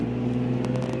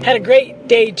Had a great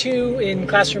day 2 in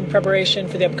classroom preparation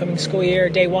for the upcoming school year.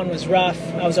 Day 1 was rough.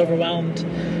 I was overwhelmed.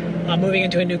 Moving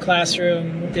into a new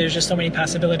classroom, there's just so many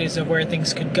possibilities of where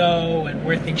things could go and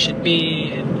where things should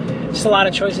be, and just a lot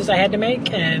of choices I had to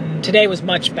make. And today was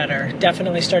much better.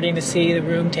 Definitely starting to see the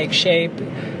room take shape,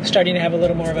 starting to have a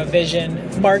little more of a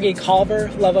vision. Margie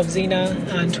Culver, Love of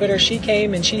Xena on Twitter, she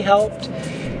came and she helped.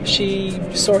 She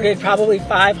sorted probably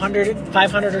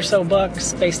 500 or so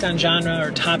books based on genre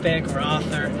or topic or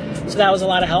author. So that was a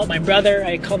lot of help. My brother,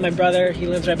 I called my brother, he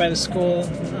lives right by the school,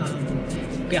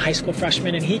 a high school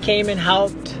freshman, and he came and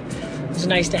helped. It was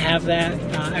nice to have that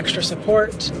extra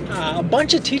support. A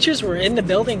bunch of teachers were in the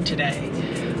building today.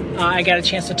 I got a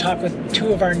chance to talk with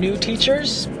 2 of our new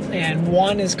teachers, and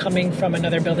one is coming from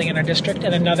another building in our district,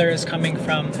 and another is coming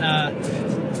from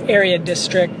area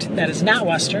district that is not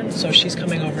Western, so she's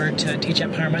coming over to teach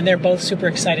at Parma, and they're both super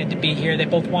excited to be here. They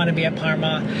both want to be at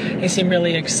Parma. They seem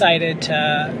really excited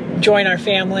to join our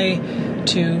family,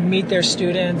 to meet their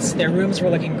students. Their rooms were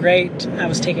looking great. I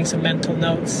was taking some mental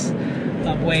notes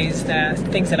of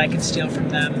things that I can steal from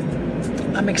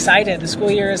them. I'm excited. The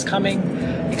school year is coming.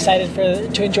 Excited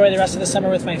to enjoy the rest of the summer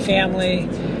with my family.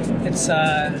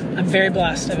 I'm very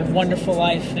blessed. I have a wonderful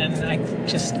life, and I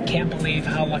just can't believe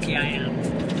how lucky I am.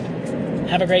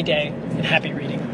 Have a great day, and happy reading.